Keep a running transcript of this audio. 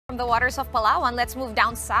From the waters of Palawan, let's move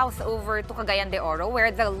down south over to Cagayan de Oro,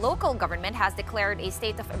 where the local government has declared a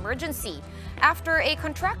state of emergency after a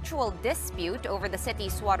contractual dispute over the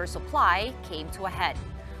city's water supply came to a head.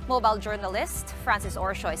 Mobile journalist Francis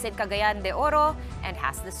Orsho is in Cagayan de Oro and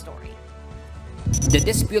has the story. The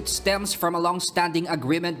dispute stems from a long-standing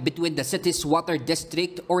agreement between the city's water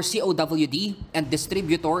district, or COWD, and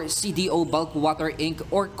distributor CDO Bulk Water Inc.,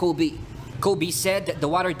 or COBI. COBI said the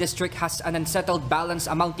water district has an unsettled balance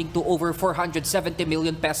amounting to over 470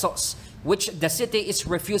 million pesos, which the city is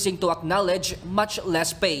refusing to acknowledge, much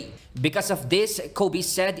less pay. Because of this, COBI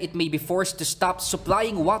said it may be forced to stop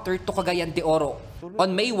supplying water to Cagayan de Oro. On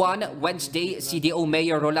May 1, Wednesday, CDO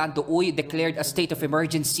Mayor Rolando Uy declared a state of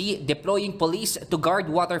emergency, deploying police to guard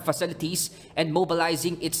water facilities and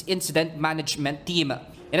mobilizing its incident management team.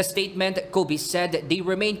 In a statement, COBI said they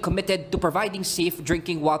remain committed to providing safe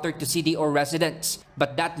drinking water to CDO residents,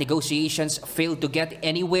 but that negotiations failed to get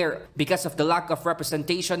anywhere because of the lack of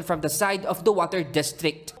representation from the side of the water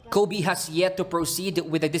district. COBI has yet to proceed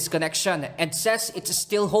with the disconnection and says it's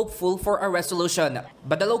still hopeful for a resolution,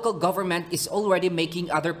 but the local government is already making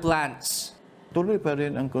other plans. Tuloy pa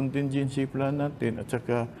rin ang contingency plan natin at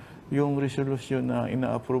saka yung resolution na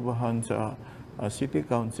inaaprubahan sa City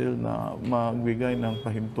Council na magbigay ng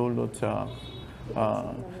pahintulot sa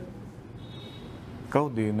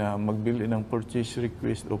COWD na magbili ng purchase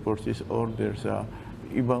request o purchase order sa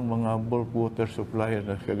ibang mga bulk water supplier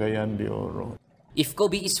na Cagayan de Oro. If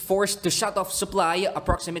COBI is forced to shut off supply,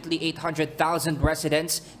 approximately 800,000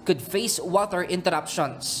 residents could face water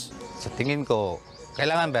interruptions. Sa tingin ko,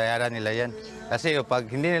 kailangan bayaran nila yan. Kasi pag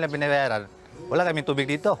hindi nila binayaran, wala kaming tubig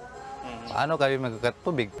dito. Paano kami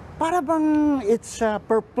magkakatubig? Para bang it's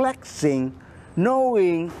perplexing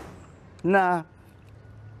knowing na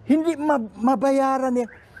hindi mabayaran niya.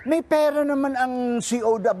 May pera naman ang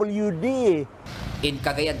COWD. In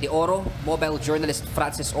Cagayan de Oro, mobile journalist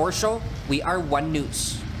Francis Orsho, we are One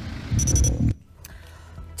News.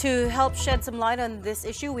 To help shed some light on this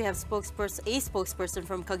issue, we have a spokesperson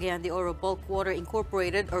from Cagayan de Oro Bulk Water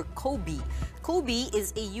Incorporated, or COBI. COBI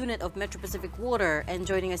is a unit of Metro Pacific Water, and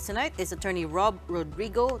joining us tonight is attorney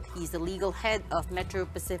Rodrigo. He's the legal head of Metro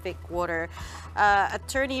Pacific Water.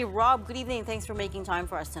 Attorney Rob, good evening. Thanks for making time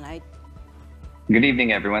for us tonight. Good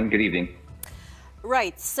evening, everyone. Good evening.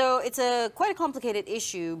 Right, so it's quite a complicated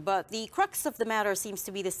issue, but the crux of the matter seems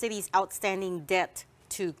to be the city's outstanding debt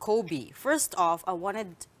to COBI. First off, I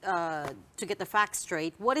wanted to get the facts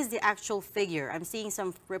straight. What is the actual figure? I'm seeing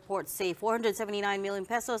some reports say 479 million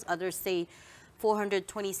pesos, others say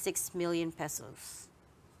 426 million pesos.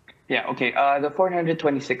 Yeah, okay. The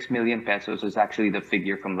 426 million pesos is actually the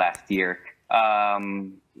figure from last year.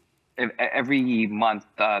 Every month,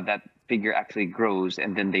 that figure actually grows,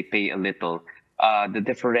 and then they pay a little. The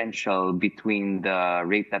differential between the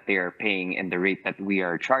rate that they are paying and the rate that we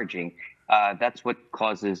are charging, that's what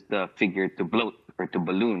causes the figure to bloat or to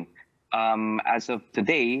balloon. As of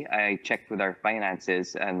today, I checked with our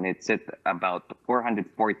finances, and it's at about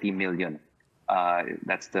 440 million.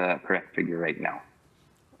 That's the correct figure right now.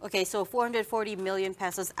 Okay, so 440 million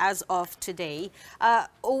pesos as of today.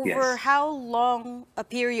 Over Yes. how long a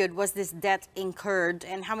period was this debt incurred,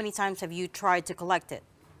 and how many times have you tried to collect it?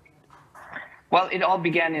 Well, it all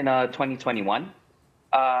began in 2021,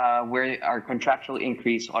 where our contractual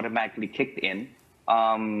increase automatically kicked in.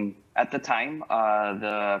 At the time,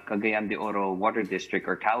 the Cagayan de Oro Water District,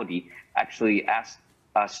 or COWD, actually asked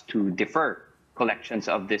us to defer collections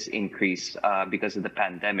of this increase because of the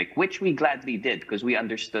pandemic, which we gladly did because we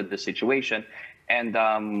understood the situation, and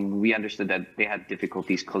we understood that they had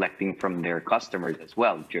difficulties collecting from their customers as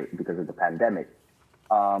well because of the pandemic.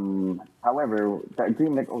 However, the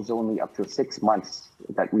agreement was only up to 6 months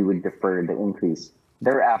that we would defer the increase.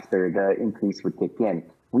 Thereafter, the increase would kick in.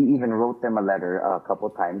 We even wrote them a letter a couple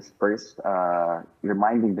times. First,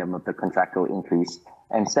 reminding them of the contractual increase,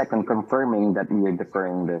 and second, confirming that we are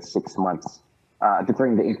deferring the 6 months,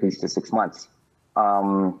 deferring the increase to 6 months.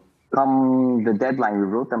 Come the deadline, we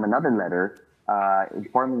wrote them another letter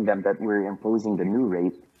informing them that we're imposing the new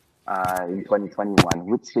rate in 2021,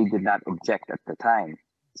 which they did not object at the time.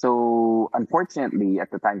 So unfortunately, at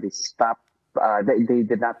the time they stopped, they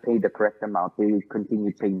did not pay the correct amount. They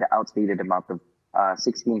continued paying the outdated amount of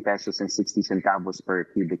 16 pesos and 60 centavos per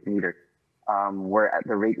cubic meter, where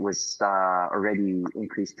the rate was already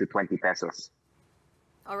increased to 20 pesos.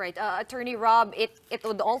 All right, Attorney Rob, it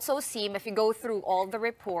would also seem, if you go through all the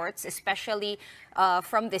reports, especially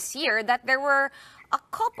from this year, that there were a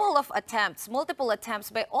couple of attempts, multiple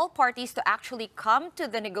attempts by all parties to actually come to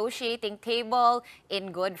the negotiating table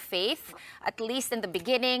in good faith, at least in the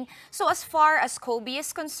beginning. So as far as Kobe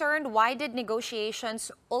is concerned, why did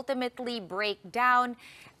negotiations ultimately break down?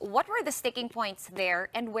 What were the sticking points there,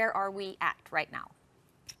 and where are we at right now?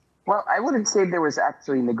 Well, I wouldn't say there was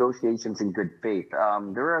actually negotiations in good faith.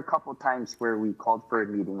 There were a couple times where we called for a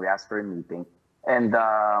meeting, we asked for a meeting, and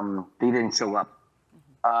they didn't show up.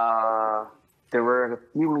 There were a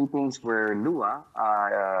few meetings where Lua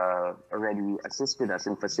already assisted us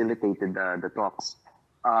and facilitated the talks,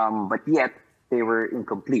 but yet they were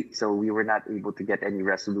incomplete, so we were not able to get any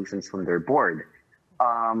resolutions from their board.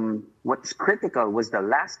 What's critical was the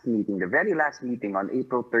last meeting, the very last meeting on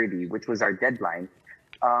April 30, which was our deadline.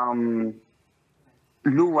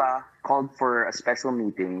 Lua called for a special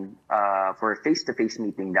meeting, for a face-to-face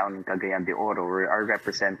meeting down in Cagayan de Oro, where our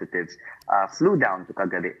representatives flew down to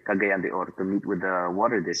Cagayan de Oro to meet with the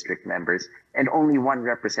water district members, and only one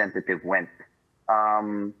representative went.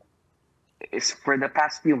 It's for the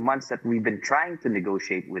past few months that we've been trying to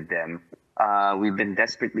negotiate with them. We've been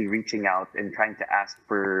desperately reaching out and trying to ask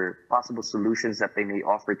for possible solutions that they may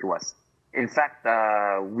offer to us. In fact,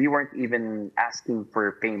 we weren't even asking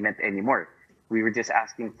for payment anymore. We were just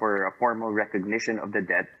asking for a formal recognition of the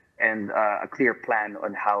debt and a clear plan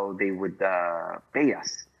on how they would pay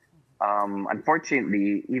us.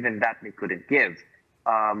 Unfortunately, even that they couldn't give.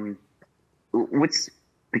 What's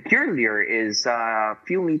peculiar is a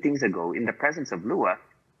few meetings ago, in the presence of Lua,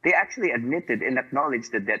 they actually admitted and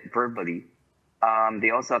acknowledged the debt verbally.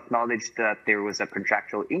 They also acknowledged that there was a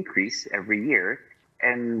contractual increase every year,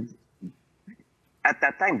 and at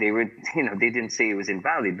that time, they didn't say it was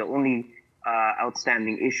invalid. The only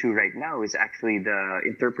outstanding issue right now is actually the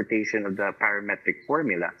interpretation of the parametric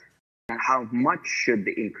formula. How much should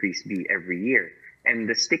the increase be every year? And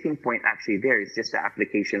the sticking point actually there is just the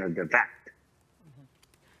application of the VAT.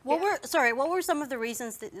 What were some of the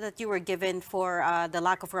reasons that you were given for the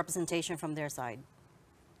lack of representation from their side?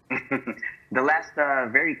 The last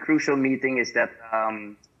very crucial meeting is that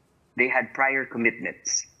they had prior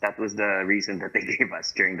commitments. That was the reason that they gave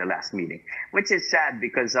us during the last meeting, which is sad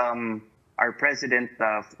because our president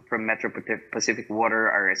from Metro Pacific Water,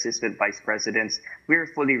 our assistant vice presidents, we were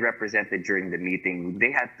fully represented during the meeting.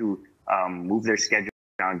 They had to move their schedule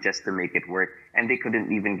around just to make it work, and they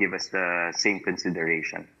couldn't even give us the same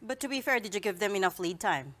consideration. But to be fair, did you give them enough lead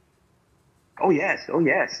time? Oh yes.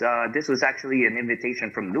 This was actually an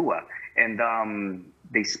invitation from Lua, and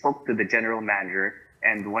they spoke to the general manager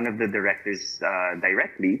and one of the directors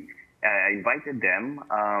directly, invited them.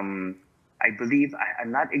 I believe, I'm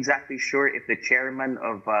not exactly sure if the chairman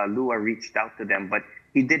of Lua reached out to them, but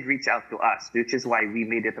he did reach out to us, which is why we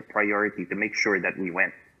made it a priority to make sure that we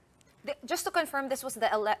went. Just to confirm, this was the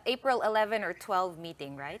April 11 or 12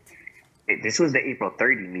 meeting, right? This was the April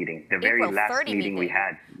 30 meeting, the very last meeting we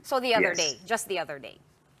had. So the other day, just the other day.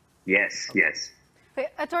 Yes, yes. Hey,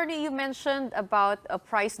 Attorney, you mentioned about a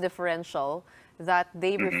price differential that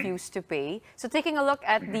they refused to pay. So taking a look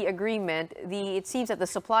at the agreement, it seems that the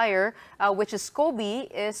supplier, which is Kobe,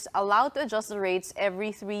 is allowed to adjust the rates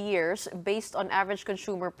every 3 years based on average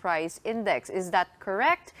consumer price index. Is that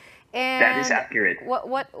correct? And that is accurate.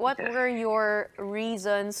 What were your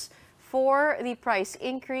reasons for the price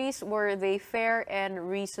increase? Were they fair and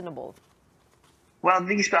reasonable? Well,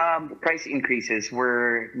 these price increases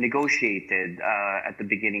were negotiated at the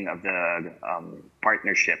beginning of the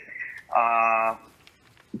partnership.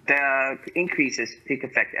 The increases take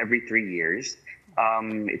effect every 3 years.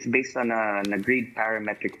 It's based on an agreed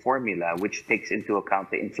parametric formula, which takes into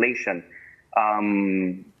account the inflation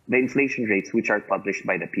rates, which are published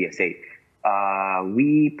by the PSA.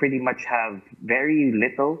 We pretty much have very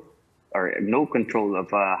little or no control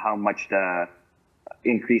of how much the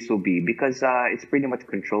increase will be, because it's pretty much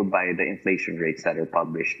controlled by the inflation rates that are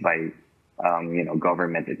published by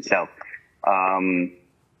government itself.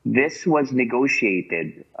 This was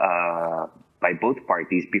negotiated by both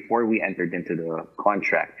parties before we entered into the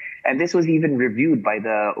contract, and this was even reviewed by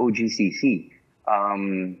the OGCC.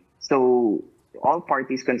 So all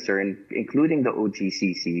parties concerned, including the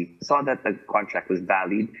OGCC, saw that the contract was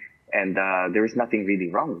valid, and there was nothing really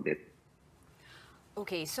wrong with it.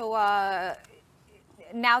 Okay, so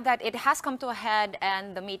now that it has come to a head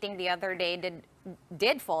and the meeting the other day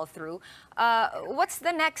did fall through, what's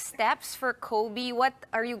the next steps for Kobe? What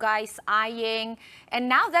are you guys eyeing? And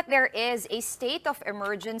now that there is a state of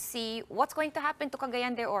emergency, what's going to happen to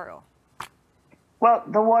Cagayan de Oro? Well,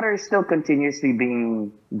 the water is still continuously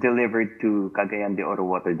being delivered to Cagayan de Oro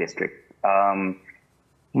Water District.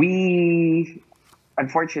 We,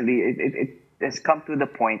 unfortunately, it has come to the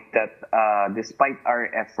point that despite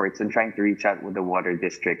our efforts in trying to reach out with the water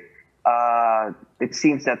district, it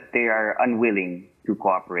seems that they are unwilling to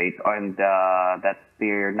cooperate and that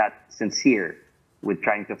they're not sincere with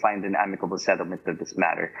trying to find an amicable settlement of this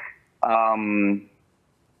matter.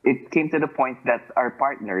 It came to the point that our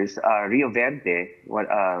partners, Rio Verde,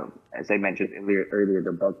 as I mentioned earlier,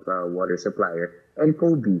 the bulk water supplier, and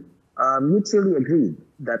Kobe, mutually agreed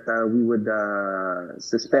that we would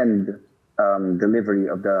suspend delivery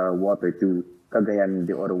of the water to Cagayan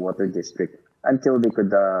de Oro Water District until they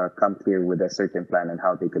could come clear with a certain plan on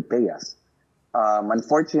how they could pay us.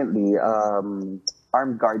 Unfortunately,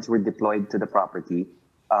 armed guards were deployed to the property.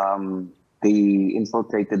 They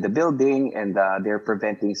infiltrated the building and they're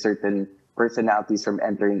preventing certain personalities from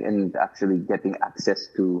entering and actually getting access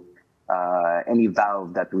to any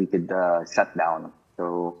valve that we could shut down.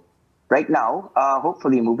 So right now,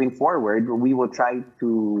 hopefully moving forward, we will try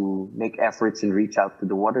to make efforts and reach out to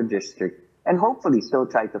the water district and hopefully still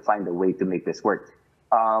try to find a way to make this work.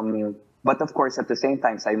 But of course, at the same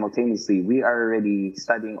time, simultaneously, we are already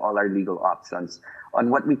studying all our legal options on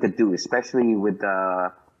what we could do, especially with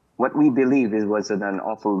what we believe was an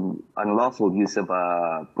unlawful use of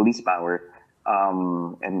police power,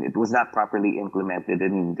 and it was not properly implemented.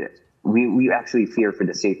 And we actually fear for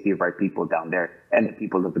the safety of our people down there and the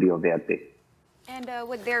people of Rio Verde. And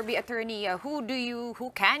would there be, attorney,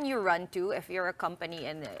 who can you run to if you're a company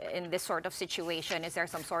in this sort of situation? Is there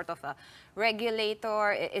some sort of a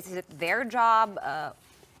regulator? Is it their job?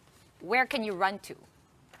 Where can you run to?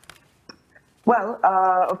 Well,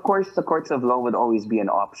 of course, the courts of law would always be an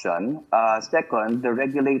option. Second, the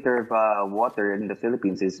regulator of water in the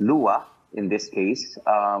Philippines is LUA in this case,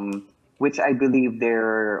 which I believe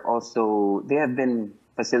they have been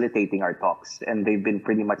facilitating our talks and they've been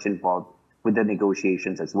pretty much involved with the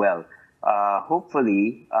negotiations as well.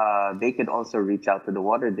 Hopefully, they could also reach out to the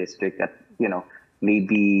water district that,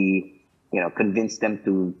 maybe, convince them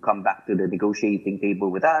to come back to the negotiating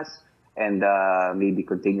table with us and maybe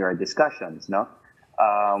continue our discussions, no?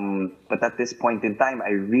 But at this point in time, I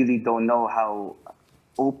really don't know how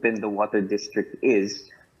open the water district is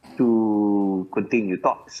to continue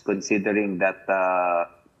talks, considering that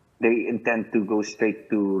they intend to go straight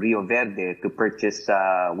to Rio Verde to purchase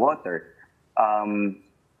water.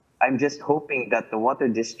 I'm just hoping that the water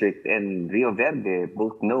district and Rio Verde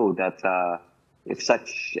both know that if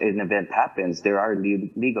such an event happens, there are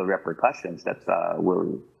legal repercussions that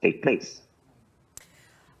will take place.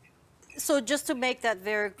 So just to make that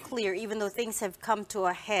very clear, even though things have come to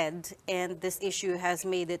a head and this issue has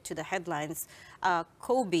made it to the headlines,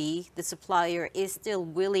 Kobe, the supplier, is still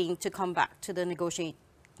willing to come back to the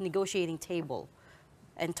negotiating table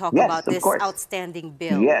and talk about this outstanding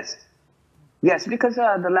bill. Yes, because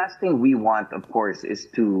the last thing we want, of course, is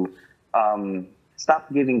to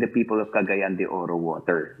stop giving the people of Cagayan de Oro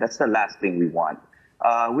water. That's the last thing we want.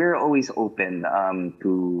 We're always open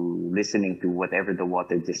to listening to whatever the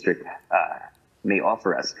water district may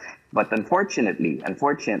offer us. But unfortunately,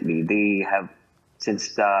 they have,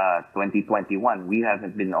 since 2021, we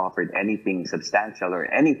haven't been offered anything substantial or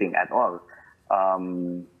anything at all.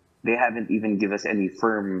 They haven't even given us any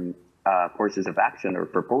firm courses of action or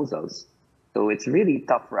proposals. So it's really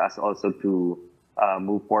tough for us also to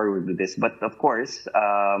move forward with this. But of course,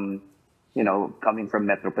 coming from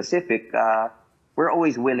Metro Pacific, we're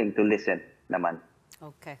always willing to listen naman.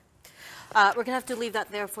 Okay. We're going to have to leave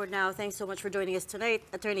that there for now. Thanks so much for joining us tonight.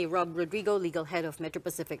 Attorney Rodrigo, Legal Head of Metro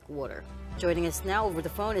Pacific Water. Joining us now over the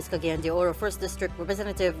phone is Cagayan de Oro 1st District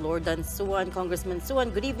Representative Lordan Suan. Congressman Suan,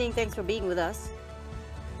 good evening. Thanks for being with us.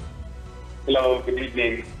 Hello, good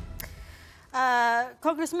evening.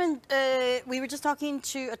 Congressman, we were just talking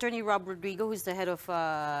to Attorney Rob Rodrigo, who's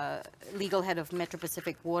the legal head of Metro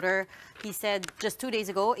Pacific Water. He said just 2 days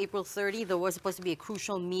ago, April 30, there was supposed to be a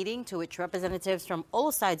crucial meeting to which representatives from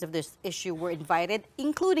all sides of this issue were invited,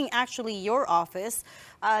 including actually your office.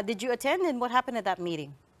 Did you attend, and what happened at that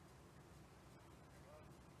meeting?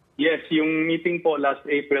 Yes, yung meeting po last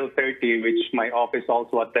April 30, which my office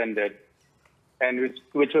also attended, and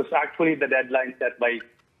which was actually the deadline set by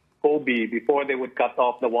Kobe before they would cut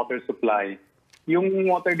off the water supply. Yung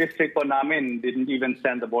water district po namin didn't even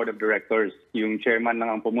send the board of directors. Yung chairman lang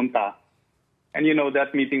ang pumunta. And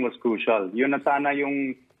that meeting was crucial. Yun na sana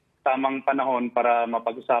yung tamang panahon para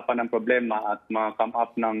mapag-usapan ng problema at ma-come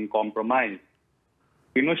up ng compromise.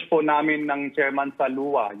 Pinush po namin ng chairman sa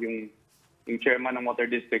LUA, yung chairman ng water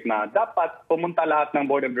district, na dapat pumunta lahat ng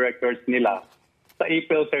board of directors nila sa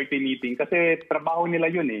April 30 meeting kasi trabaho nila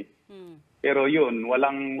yun eh. Pero yun,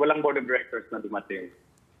 walang board of directors na dumating.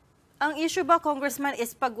 Ang issue ba, Congressman,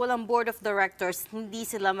 is pag walang board of directors, hindi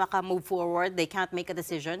sila maka-move forward? They can't make a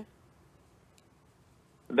decision?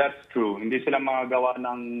 That's true. Hindi sila makagawa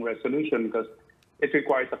ng resolution because it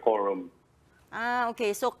requires a quorum.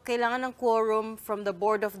 Okay. So, kailangan ng quorum from the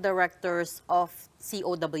board of directors of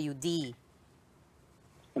COWD.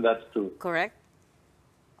 That's true. Correct?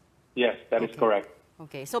 Yes, that is correct.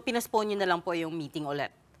 Okay. So, pinaspone nyo na lang po yung meeting ulit?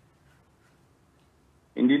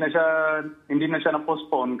 Hindi na siya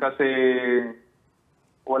na-postpone kasi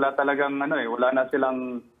wala talagang wala na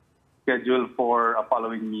silang schedule for a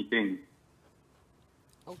following meeting.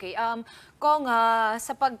 Okay. Kong,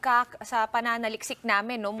 sa pananaliksik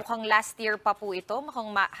namin, no, mukhang last year pa po ito,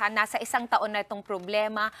 mukhang nasa isang taon na itong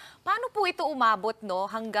problema. Paano po ito umabot,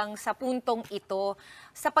 no, hanggang sa puntong ito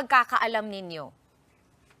sa pagkakaalam ninyo?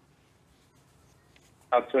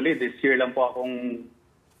 Actually, this year lang po akong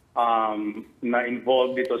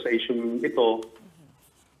na-involved dito sa issue ito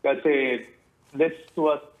kasi this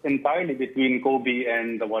was entirely between Kobe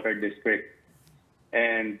and the Water District.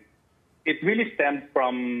 And it really stemmed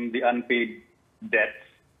from the unpaid debts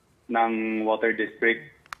ng Water District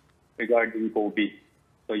regarding Kobe.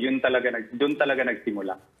 So doon talaga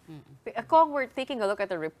nagsimula. Kong, we're taking a look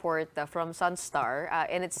at a report from Sunstar,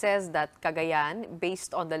 and it says that Cagayan,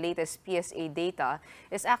 based on the latest PSA data,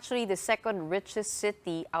 is actually the second richest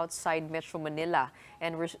city outside Metro Manila.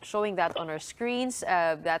 And we're showing that on our screens.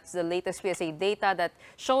 That's the latest PSA data that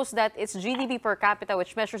shows that its GDP per capita,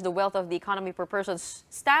 which measures the wealth of the economy per person,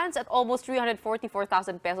 stands at almost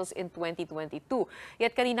 344,000 pesos in 2022.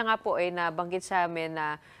 Yet kanina nga po ay nabanggit sa amin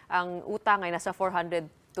na ang utang ay nasa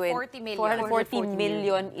 440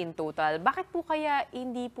 million in total. Bakit po kaya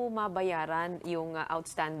hindi po mabayaran yung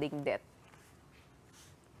outstanding debt?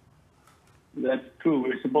 That's true.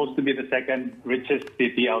 We're supposed to be the second richest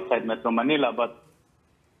city outside Metro Manila, but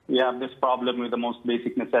we have this problem with the most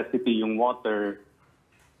basic necessity, yung water.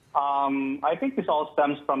 I think this all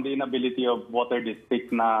stems from the inability of Water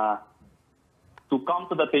District to come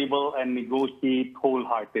to the table and negotiate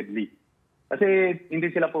wholeheartedly. Kasi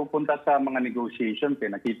hindi sila pupunta sa mga negotiations.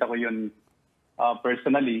 Nakita ko yun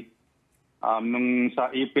personally nung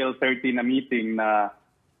sa April 30 na meeting na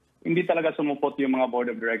hindi talaga sumupot yung mga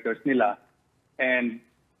board of directors nila. And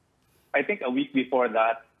I think a week before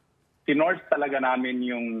that, sinorse talaga namin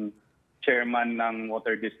yung chairman ng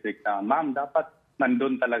Water District na, ma'am, dapat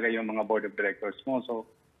nandun talaga yung mga board of directors mo. So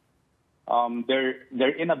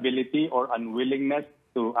their inability or unwillingness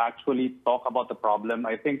to actually talk about the problem,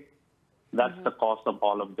 I think, that's the cause of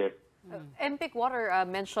all of this. MPIC Water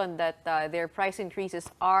mentioned that their price increases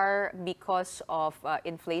are because of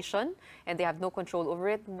inflation and they have no control over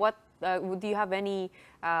it. Do you have any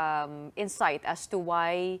insight as to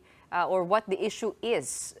why or what the issue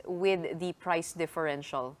is with the price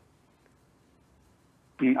differential?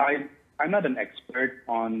 I'm not an expert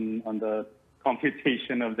on the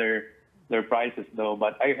computation of their prices, though,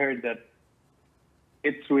 but I heard that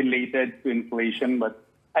it's related to inflation, but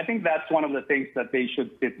I think that's one of the things that they should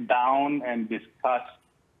sit down and discuss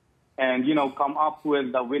and, come up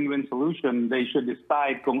with a win-win solution. They should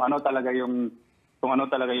decide kung ano talaga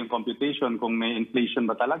yung computation, kung may inflation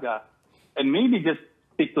ba talaga, and maybe just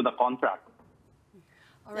stick to the contract.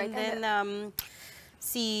 All right. And then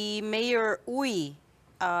si Mayor Uy,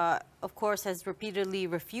 of course, has repeatedly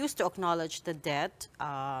refused to acknowledge the debt.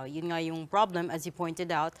 Yun nga yung problem, as you pointed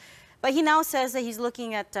out. But he now says that he's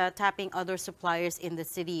looking at tapping other suppliers in the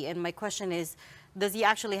city. And my question is, does he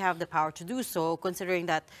actually have the power to do so, considering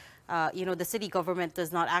that, the city government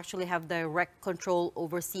does not actually have direct control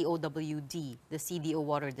over COWD, the CDO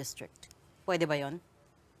Water District? Pwede ba yun?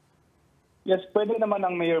 Yes, pwede naman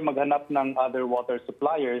ang mayor maghanap ng other water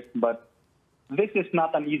suppliers, but this is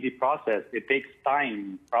not an easy process. It takes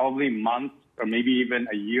time, probably months or maybe even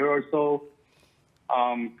a year or so.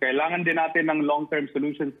 Kailangan din natin ng long-term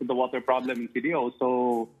solutions to the water problem in CDO.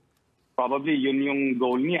 So probably yun yung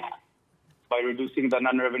goal niya by reducing the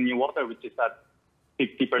non-revenue water, which is at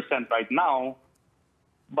 50% right now.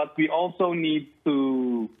 But we also need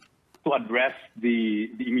to address the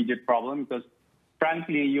immediate problem because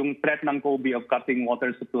frankly, yung threat ng Kobe of cutting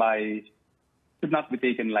water supply should not be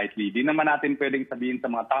taken lightly. Di naman natin pwedeng sabihin sa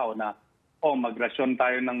mga tao na, magrasyon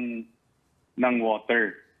tayo ng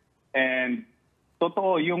water. And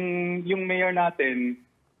totoo, yung mayor natin,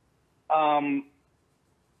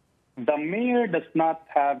 the mayor does not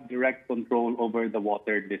have direct control over the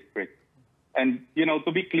water district. And,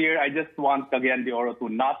 to be clear, I just want Cagayan de Oro to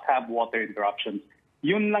not have water interruptions.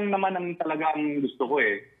 Yun lang naman ang talagang gusto ko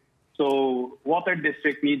eh. So water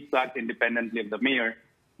district needs to act independently of the mayor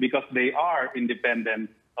because they are independent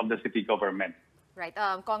of the city government. Right.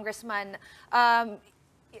 Congressman,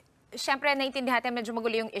 syempre, naiintindihan natin medyo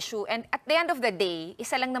magulo yung issue. And at the end of the day,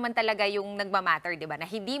 isa lang naman talaga yung nagmamatter, di ba? Na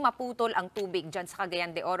hindi maputol ang tubig dyan sa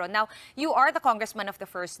Cagayan de Oro. Now, you are the congressman of the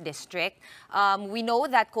 1st District. We know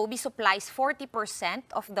that Coby supplies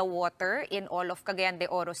 40% of the water in all of Cagayan de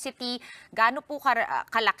Oro City. Gaano po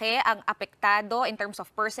kalaki ang apektado in terms of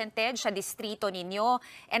percentage sa distrito ninyo?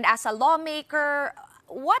 And as a lawmaker,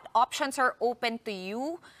 what options are open to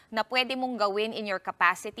you na pwede mong gawin in your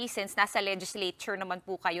capacity since nasa legislature naman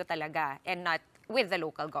po kayo talaga and not with the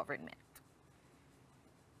local government?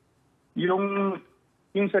 Yung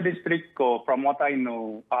sa district ko, from what I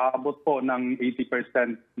know, aabot po ng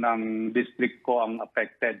 80% ng district ko ang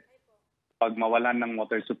affected pag mawalan ng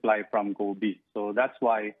water supply from Coby. So that's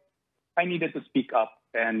why I needed to speak up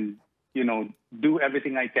and, do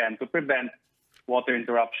everything I can to prevent water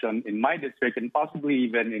interruption in my district and possibly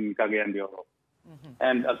even in Cagayan de Oro.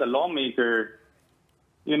 And as a lawmaker,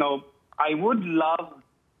 I would love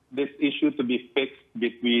this issue to be fixed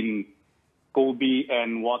between Coby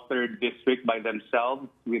and Water District by themselves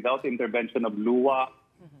without intervention of LUA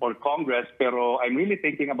or Congress. Pero I'm really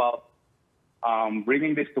thinking about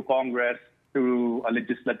bringing this to Congress through a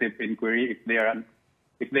legislative inquiry if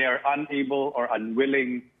they are unable or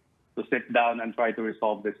unwilling to sit down and try to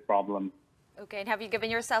resolve this problem. Okay, and have you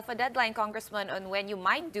given yourself a deadline, Congressman, on when you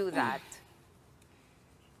might do that?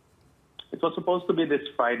 It was supposed to be this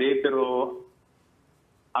Friday, pero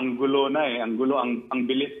ang gulo na eh. Ang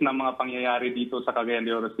bilis ng mga pangyayari dito sa Cagayan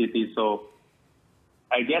de Oro City. So,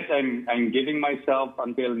 I guess I'm giving myself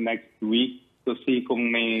until next week to see kung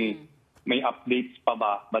may updates pa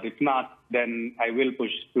ba. But if not, then I will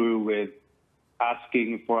push through with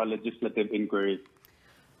asking for a legislative inquiry.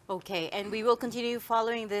 Okay, and we will continue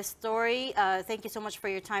following this story. Thank you so much for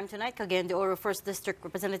your time tonight. Cagayan de Oro 1st District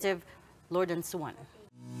Representative Lordan Suan.